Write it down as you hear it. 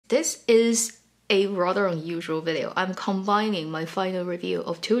This is a rather unusual video. I'm combining my final review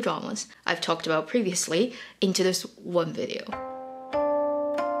of two dramas I've talked about previously into this one video.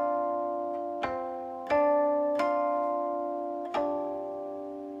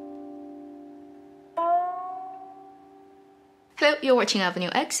 Hello, you're watching Avenue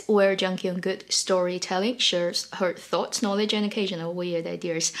X, where Junkie on Good Storytelling shares her thoughts, knowledge, and occasional weird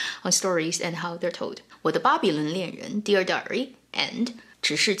ideas on stories and how they're told. 我的巴比伦恋人 Dear Diary and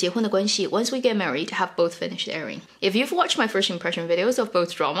只是结婚的关系 Once We Get Married have both finished airing. If you've watched my first impression videos of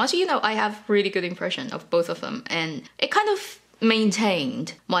both dramas, you know I have really good impression of both of them, and it kind of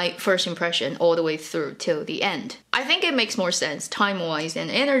maintained my first impression all the way through till the end. I think it makes more sense time-wise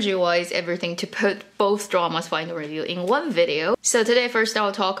and energy-wise, everything, to put both dramas' final review in one video. So today first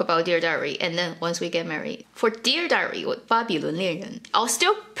I'll talk about Dear Diary and then Once We Get Married. For Dear Diary, 我的巴比伦恋人, I'll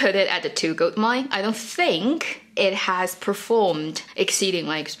still put it at the 2 goat mine. I don't think it has performed exceeding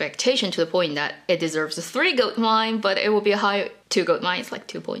my expectation to the point that it deserves a 3 goat mine, but it will be a high 2 goat mine. It's like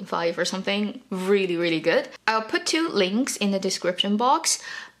 2.5 or something. Really, really good. I'll put 2 links in the description box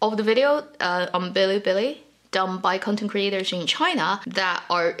of the video on Bilibili, done by content creators in China, that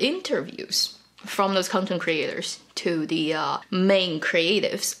are interviews from those content creators to the main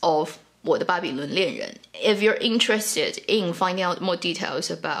creatives of 我的巴比伦恋人. If you're interested in finding out more details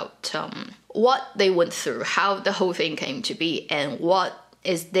about what they went through, how the whole thing came to be, and what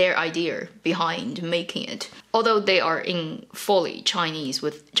is their idea behind making it. Although they are in fully Chinese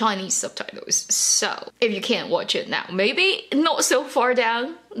with Chinese subtitles, so if you can't watch it now, maybe not so far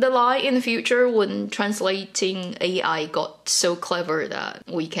down the line in the future when translating AI got so clever that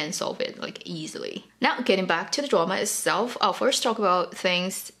we can solve it like easily. Now, getting back to the drama itself, I'll first talk about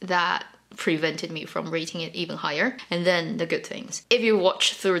things that prevented me from rating it even higher, and then the good things. If you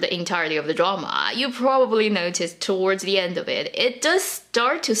watch through the entirety of the drama, you probably noticed towards the end of it, it does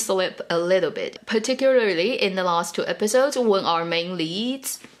start to slip a little bit, particularly in the last 2 episodes when our main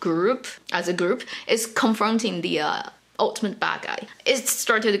leads group, as a group, is confronting the ultimate bad guy. It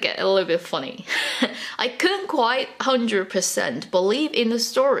started to get a little bit funny. I couldn't quite 100% believe in the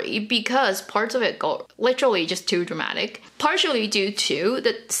story because parts of it got literally just too dramatic. Partially due to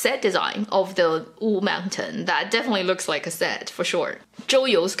the set design of the Wu Mountain that definitely looks like a set for sure. Zhou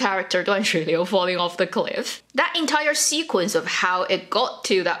You's character 段水流 falling off the cliff. That entire sequence of how it got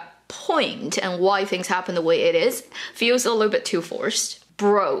to that point and why things happen the way it is feels a little bit too forced.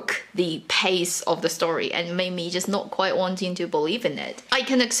 Broke the pace of the story and made me just not quite wanting to believe in it. I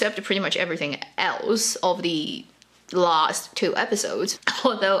can accept pretty much everything else of the last 2 episodes,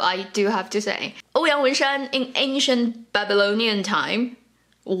 although I do have to say, Ouyang Wenshan in ancient Babylonian time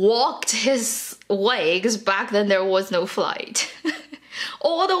walked his legs back then there was no flight.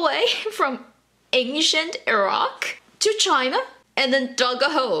 All the way from ancient Iraq to China, and then dug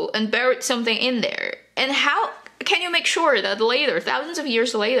a hole and buried something in there. And how can you make sure that later, thousands of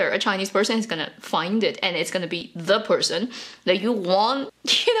years later, a Chinese person is gonna find it and it's gonna be the person that you want?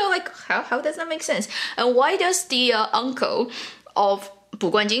 You know, like, how does that make sense? And why does the uncle of Bu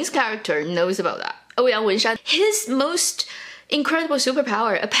Guanjing's character knows about that? Ouyang Wenshan, his most incredible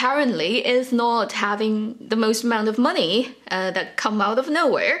superpower apparently is not having the most amount of money that come out of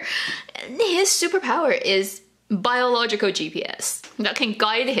nowhere. His superpower is biological GPS that can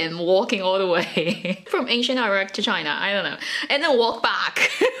guide him walking all the way from ancient Iraq to China, I don't know, and then walk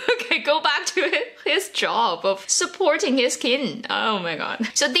back. Okay, go back to his job of supporting his kin. Oh my god.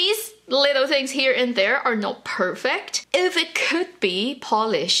 So these little things here and there are not perfect. If it could be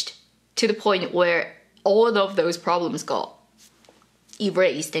polished to the point where all of those problems got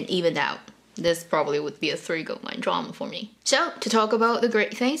erased and evened out, this probably would be a 3 goat mine drama for me. So to talk about the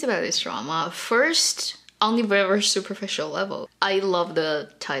great things about this drama, first, on the very superficial level, I love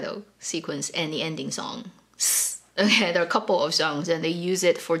the title sequence and the ending song. Okay, there are a couple of songs and they use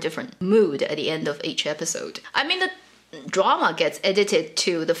it for different mood at the end of each episode. I mean, the drama gets edited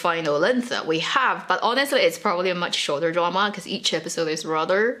to the final length that we have, but honestly it's probably a much shorter drama because each episode is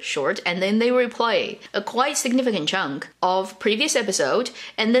rather short, and then they replay a quite significant chunk of previous episode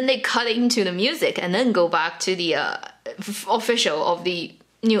and then they cut into the music and then go back to the official of the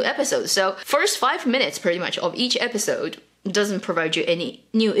new episode. So first 5 minutes pretty much of each episode doesn't provide you any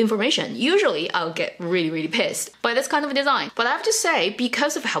new information. Usually I'll get really pissed by this kind of design. But I have to say,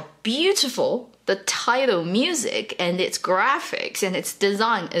 because of how beautiful the title music and its graphics and its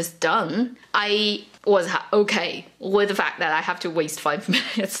design is done, I was okay with the fact that I have to waste 5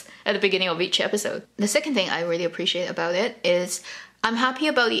 minutes at the beginning of each episode. The second thing I really appreciate about it is I'm happy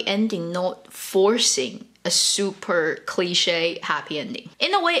about the ending not forcing a super cliche happy ending.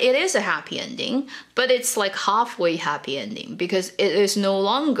 In a way, it is a happy ending, but it's like halfway happy ending because it is no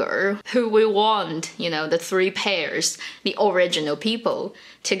longer who we want, you know, the three pairs, the original people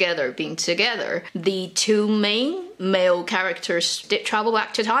together being together. The two main male characters did travel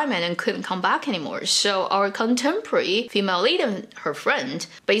back to time and then couldn't come back anymore. So our contemporary female lead and her friend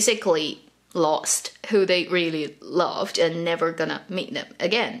basically lost who they really loved and never gonna meet them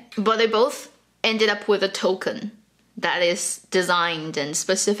again. But they both ended up with a token that is designed and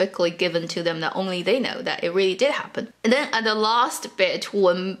specifically given to them that only they know that it really did happen. And then at the last bit,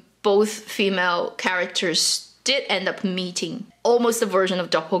 when both female characters did end up meeting almost a version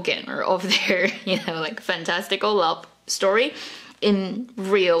of doppelganger of their, you know, like fantastical love story in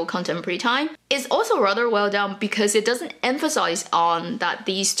real contemporary time, is also rather well done because it doesn't emphasize on that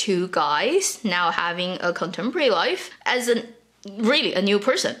these two guys now having a contemporary life as really a new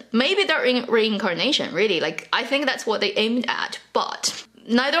person. Maybe they're in reincarnation, really. Like, I think that's what they aimed at, but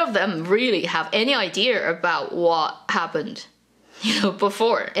neither of them really have any idea about what happened, you know,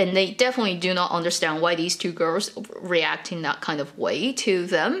 before. And they definitely do not understand why these two girls react in that kind of way to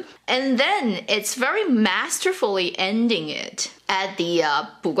them. And then it's very masterfully ending it at the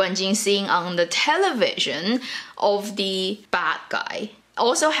卜冠金 scene on the television of the bad guy.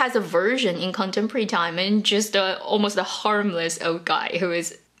 Also has a version in contemporary time and just almost a harmless old guy who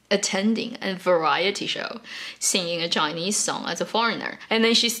is attending a variety show singing a Chinese song as a foreigner, and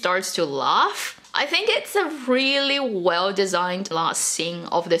then she starts to laugh. I think it's a really well designed last scene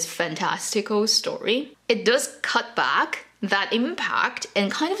of this fantastical story. It does cut back that impact and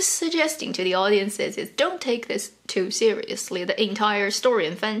kind of suggesting to the audiences is don't take this too seriously. The entire story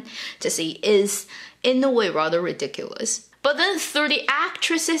and fantasy is in a way rather ridiculous. But then through the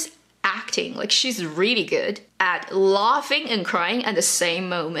actress's acting, like she's really good at laughing and crying at the same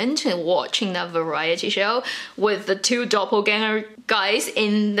moment and watching that variety show with the two doppelganger guys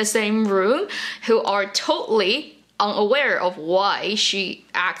in the same room who are totally unaware of why she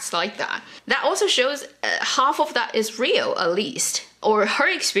acts like that. That also shows half of that is real, at least, or her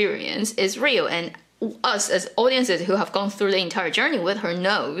experience is real, and us as audiences who have gone through the entire journey with her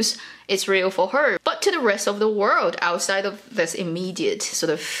knows it's real for her. But to the rest of the world outside of this immediate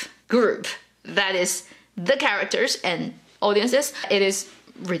sort of group that is the characters and audiences, it is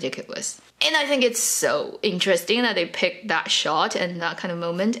ridiculous. And I think it's so interesting that they picked that shot and that kind of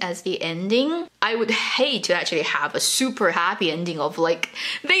moment as the ending. I would hate to actually have a super happy ending of like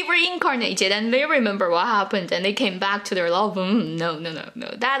they reincarnated and they remember what happened and they came back to their love. No.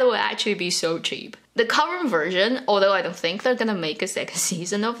 That would actually be so cheap. The current version, although I don't think they're gonna make a second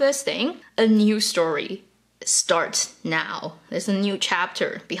season of this thing, a new story starts now. There's a new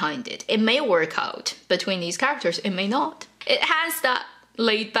chapter behind it. It may work out between these characters, it may not. It has that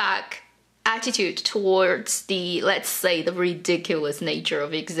laid back attitude towards the, let's say, the ridiculous nature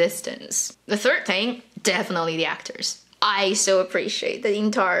of existence. The third thing, definitely the actors. I so appreciate the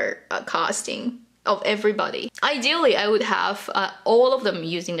entire casting of everybody. Ideally, I would have all of them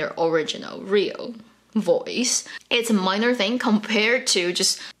using their original, real voice. It's a minor thing compared to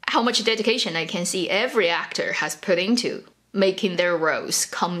just how much dedication I can see every actor has put into making their roles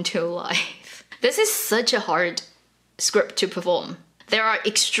come to life. This is such a hard script to perform. There are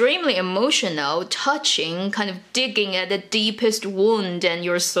extremely emotional, touching, kind of digging at the deepest wound and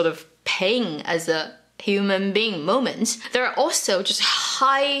your sort of pain as a human being moments. There are also just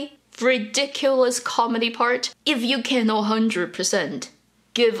high, ridiculous comedy part. If you can 100%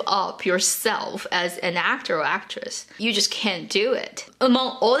 give up yourself as an actor or actress, you just can't do it.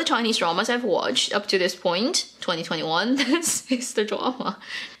 Among all the Chinese dramas I've watched up to this point, 2021, this is the drama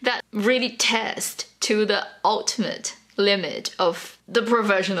that really test to the ultimate limit of the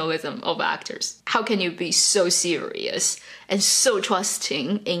professionalism of actors. How can you be so serious and so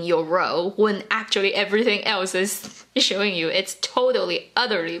trusting in your role when actually everything else is showing you it's totally,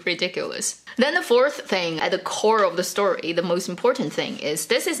 utterly ridiculous? Then the fourth thing at the core of the story, the most important thing, is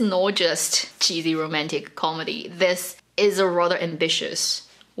this is not just cheesy romantic comedy. This is a rather ambitious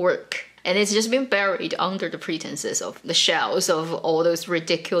work. And it's just been buried under the pretenses of the shells of all those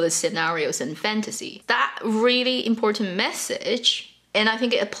ridiculous scenarios and fantasy. That really important message, and I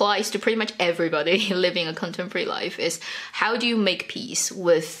think it applies to pretty much everybody living a contemporary life, is how do you make peace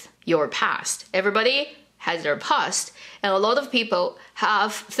with your past? Everybody has their past, and a lot of people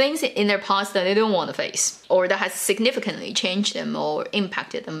have things in their past that they don't want to face, or that has significantly changed them, or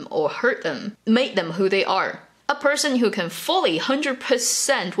impacted them, or hurt them, made them who they are. A person who can fully,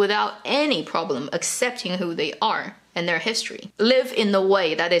 100% without any problem accepting who they are and their history, live in a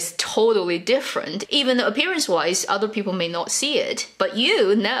way that is totally different, even though appearance-wise other people may not see it, but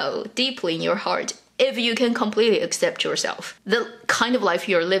you know deeply in your heart if you can completely accept yourself, the kind of life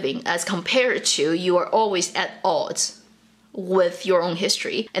you're living as compared to you are always at odds with your own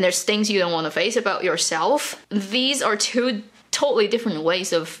history, and there's things you don't want to face about yourself. These are two totally different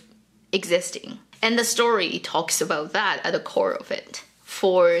ways of existing. And the story talks about that at the core of it.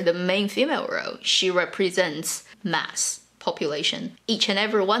 For the main female role, she represents mass population, each and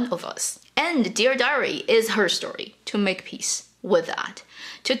every one of us. And Dear Diary is her story to make peace with that,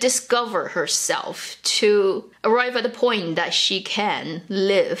 to discover herself, to arrive at the point that she can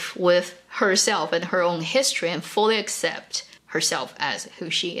live with herself and her own history and fully accept herself as who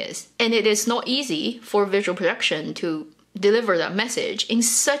she is. And it is not easy for visual production to deliver that message in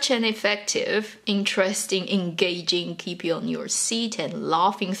such an effective, interesting, engaging, keep you on your seat and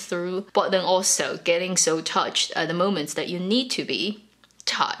laughing through, but then also getting so touched at the moments that you need to be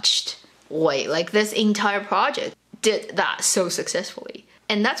touched way. Like this entire project did that so successfully.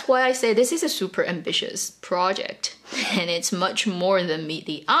 And that's why I say this is a super ambitious project, and it's much more than meet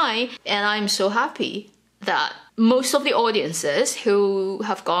the eye. And I'm so happy that most of the audiences who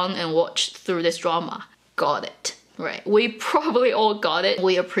have gone and watched through this drama got it. Right, we probably all got it.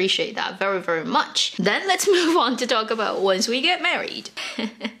 We appreciate that very, very much. Then let's move on to talk about Once We Get Married.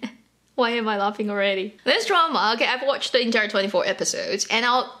 Why am I laughing already? This drama, okay, I've watched the entire 24 episodes, and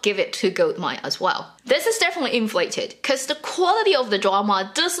I'll give it to goat mine as well. This is definitely inflated, because the quality of the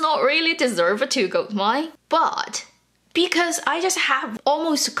drama does not really deserve a 2 goat mine, but because I just have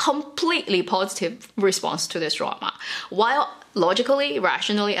almost completely positive response to this drama. While logically,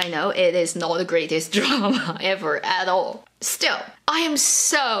 rationally, I know it is not the greatest drama ever at all. Still, I am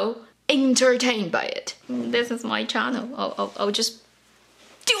so entertained by it. This is my channel. I'll just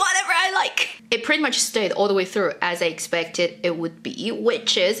do whatever I like. It pretty much stayed all the way through as I expected it would be,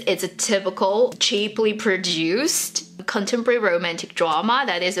 which is it's a typical, cheaply produced contemporary romantic drama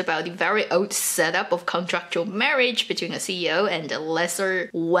that is about the very old setup of contractual marriage between a CEO and a lesser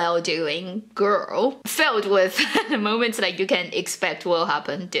well-doing girl, filled with the moments that you can expect will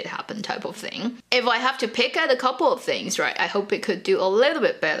happen, did happen type of thing. If I have to pick out a couple of things, right, I hope it could do a little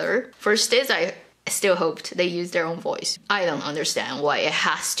bit better. First is I still hoped they used their own voice. I don't understand why it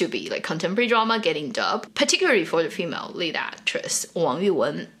has to be like contemporary drama getting dubbed, particularly for the female lead actress Wang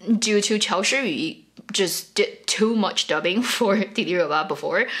Yuwen, due to Qiao Shiyu just did too much dubbing for Didi Roba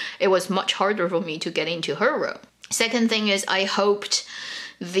before. It was much harder for me to get into her role. Second thing is I hoped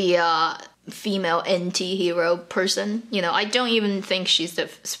the female anti-hero person, you know, I don't even think she's the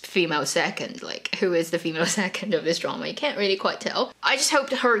female second. Like, who is the female second of this drama? You can't really quite tell. I just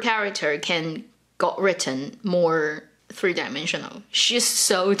hoped her character got written more three-dimensional. She's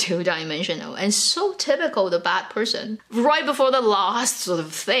so two-dimensional and so typical the bad person. Right before the last sort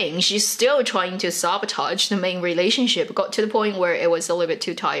of thing, she's still trying to sabotage the main relationship. Got to the point where it was a little bit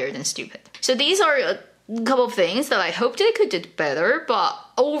too tired and stupid. So these are a couple of things that I hoped they could do better, but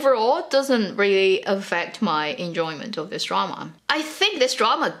overall it doesn't really affect my enjoyment of this drama. I think this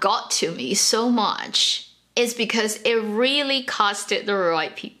drama got to me so much is because it really casted the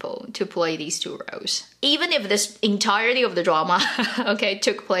right people to play these 2 roles. Even if this entirety of the drama, okay,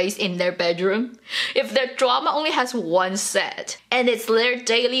 took place in their bedroom, if their drama only has 1 set, and it's their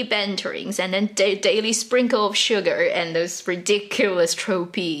daily banterings, and then daily sprinkle of sugar, and those ridiculous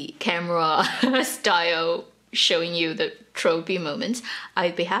tropey camera style showing you the tropey moments,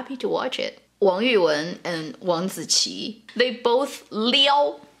 I'd be happy to watch it. Wang Yuwen and Wang Ziqi, they both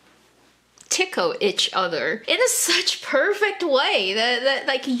tickle each other in a such perfect way that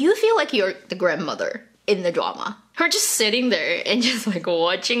like you feel like you're the grandmother in the drama. Her just sitting there and just like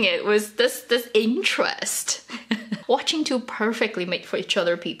watching it was this interest. Watching 2 perfectly made for each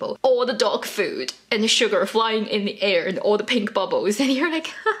other people. All the dog food and the sugar flying in the air and all the pink bubbles, and you're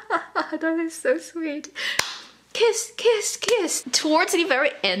like, that is so sweet. Kiss, kiss, kiss. Towards the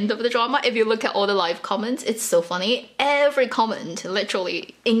very end of the drama, if you look at all the live comments, it's so funny. Every comment,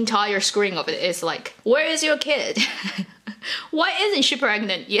 literally entire screen of it is like, where is your kid? Why isn't she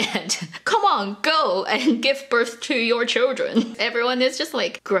pregnant yet? Come on, go and give birth to your children. Everyone is just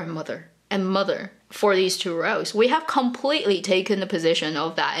like grandmother and mother for these 2 roles. We have completely taken the position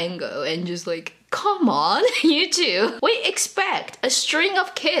of that angle and just like, come on, you two. We expect a string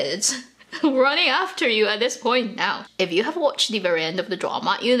of kids running after you at this point now. If you have watched the very end of the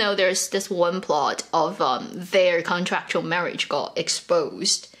drama, you know there's this one plot of their contractual marriage got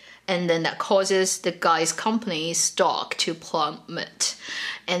exposed, and then that causes the guy's company's stock to plummet,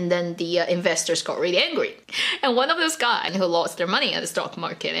 and then the investors got really angry. And one of those guys who lost their money at the stock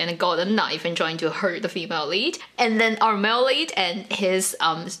market and got a knife and trying to hurt the female lead, and then our male lead and his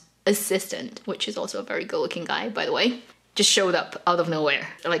assistant, which is also a very good looking guy by the way, just showed up out of nowhere.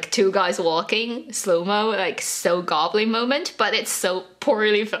 Like two guys walking, slow-mo, like so goblin moment, but it's so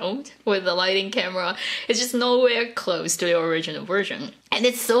poorly filmed with the lighting camera. It's just nowhere close to the original version. And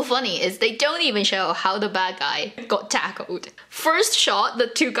it's so funny is they don't even show how the bad guy got tackled. First shot, the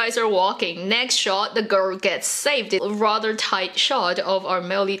two guys are walking. Next shot, the girl gets saved. A rather tight shot of our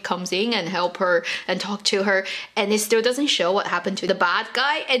male lead comes in and help her and talk to her. And it still doesn't show what happened to the bad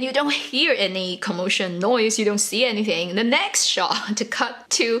guy. And you don't hear any commotion noise. You don't see anything. The next shot to cut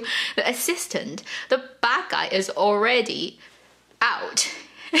to the assistant. The bad guy is already out.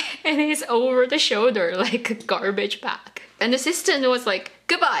 And he's over the shoulder like a garbage bag. And the assistant was like,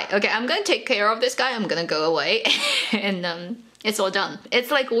 goodbye, okay, I'm gonna take care of this guy, I'm gonna go away. And it's all done.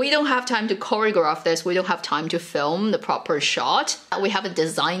 It's like we don't have time to choreograph this, we don't have time to film the proper shot. We haven't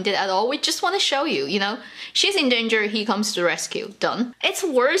designed it at all, we just want to show you, you know? She's in danger, he comes to rescue, done. It's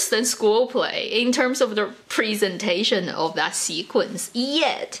worse than school play in terms of the presentation of that sequence,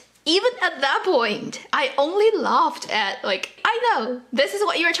 yet even at that point, I only laughed at like, I know, this is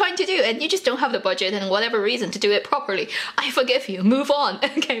what you're trying to do and you just don't have the budget and whatever reason to do it properly. I forgive you, move on,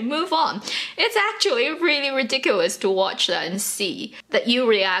 okay, move on. It's actually really ridiculous to watch that and see that you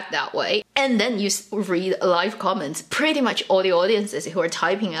react that way. And then you read live comments. Pretty much all the audiences who are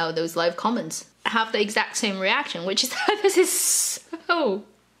typing out those live comments have the exact same reaction, which is that this is so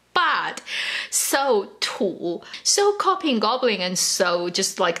bad, so 土, so copying gobbling, and so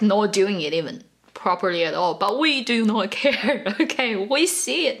just like not doing it even properly at all. But we do not care, okay? We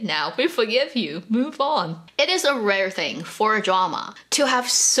see it now, we forgive you, move on. It is a rare thing for a drama to have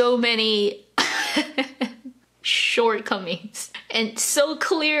so many shortcomings and so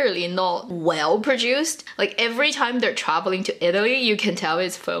clearly not well produced. Like every time they're traveling to Italy, you can tell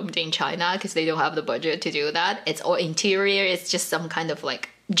it's filmed in China because they don't have the budget to do that. It's all interior, it's just some kind of like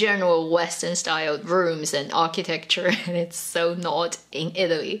general Western styled rooms and architecture, and it's so not in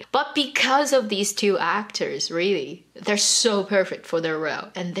Italy. But because of these two actors, really, they're so perfect for their role,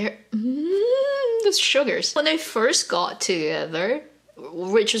 and they're the sugars. When they first got together,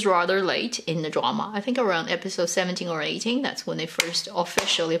 which is rather late in the drama, I think around episode 17 or 18, that's when they first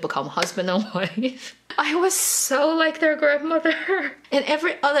officially become husband and wife. I was so like their grandmother. And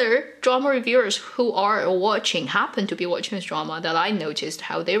every other drama reviewers who are watching, happen to be watching this drama, that I noticed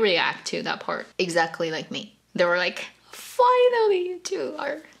how they react to that part exactly like me. They were like, finally you two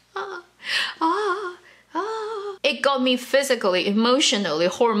are, It got me physically, emotionally,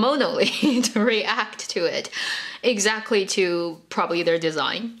 hormonally to react to it. Exactly to probably their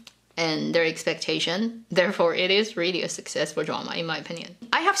design and their expectation. Therefore, it is really a successful drama in my opinion.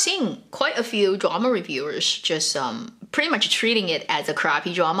 I have seen quite a few drama reviewers just pretty much treating it as a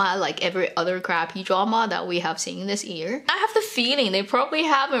crappy drama, like every other crappy drama that we have seen this year. I have the feeling they probably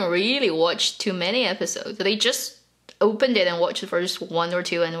haven't really watched too many episodes. They just opened it and watched the first one or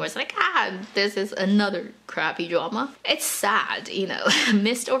two and was like, this is another crappy drama. It's sad, you know,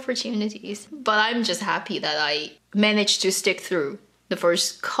 missed opportunities. But I'm just happy that I managed to stick through the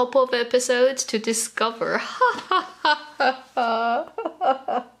first couple of episodes to discover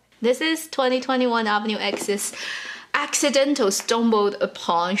this is 2021 Avenue X's accidental stumbled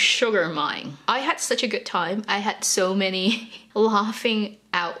upon sugar mine. I had such a good time. I had so many laughing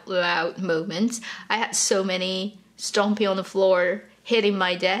out loud moments. I had so many stomping on the floor, hitting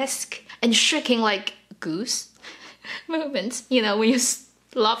my desk, and shrieking like goose moments. You know, when you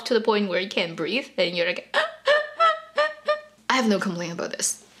laugh to the point where you can't breathe and you're like, I have no complaint about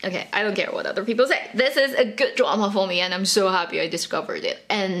this. Okay, I don't care what other people say. This is a good drama for me and I'm so happy I discovered it.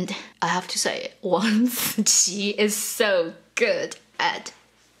 And I have to say, Wang Ziqi is so good at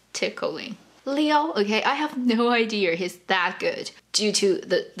tickling Liao. Okay, I have no idea he's that good due to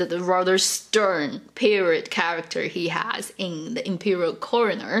the rather stern period character he has in the Imperial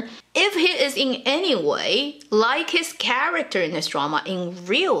Coroner. If he is in any way like his character in this drama in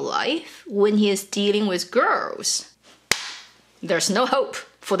real life when he is dealing with girls, there's no hope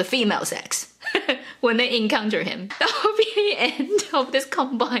for the female sex when they encounter him. That will be the end of this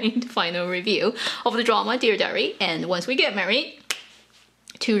combined final review of the drama Dear Diary and Once We Get Married.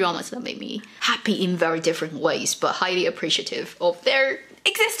 Two dramas that made me happy in very different ways, but highly appreciative of their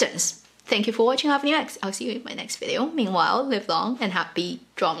existence. Thank you for watching Avenue X. I'll see you in my next video. Meanwhile, live long and happy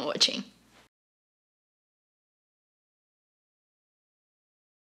drama watching.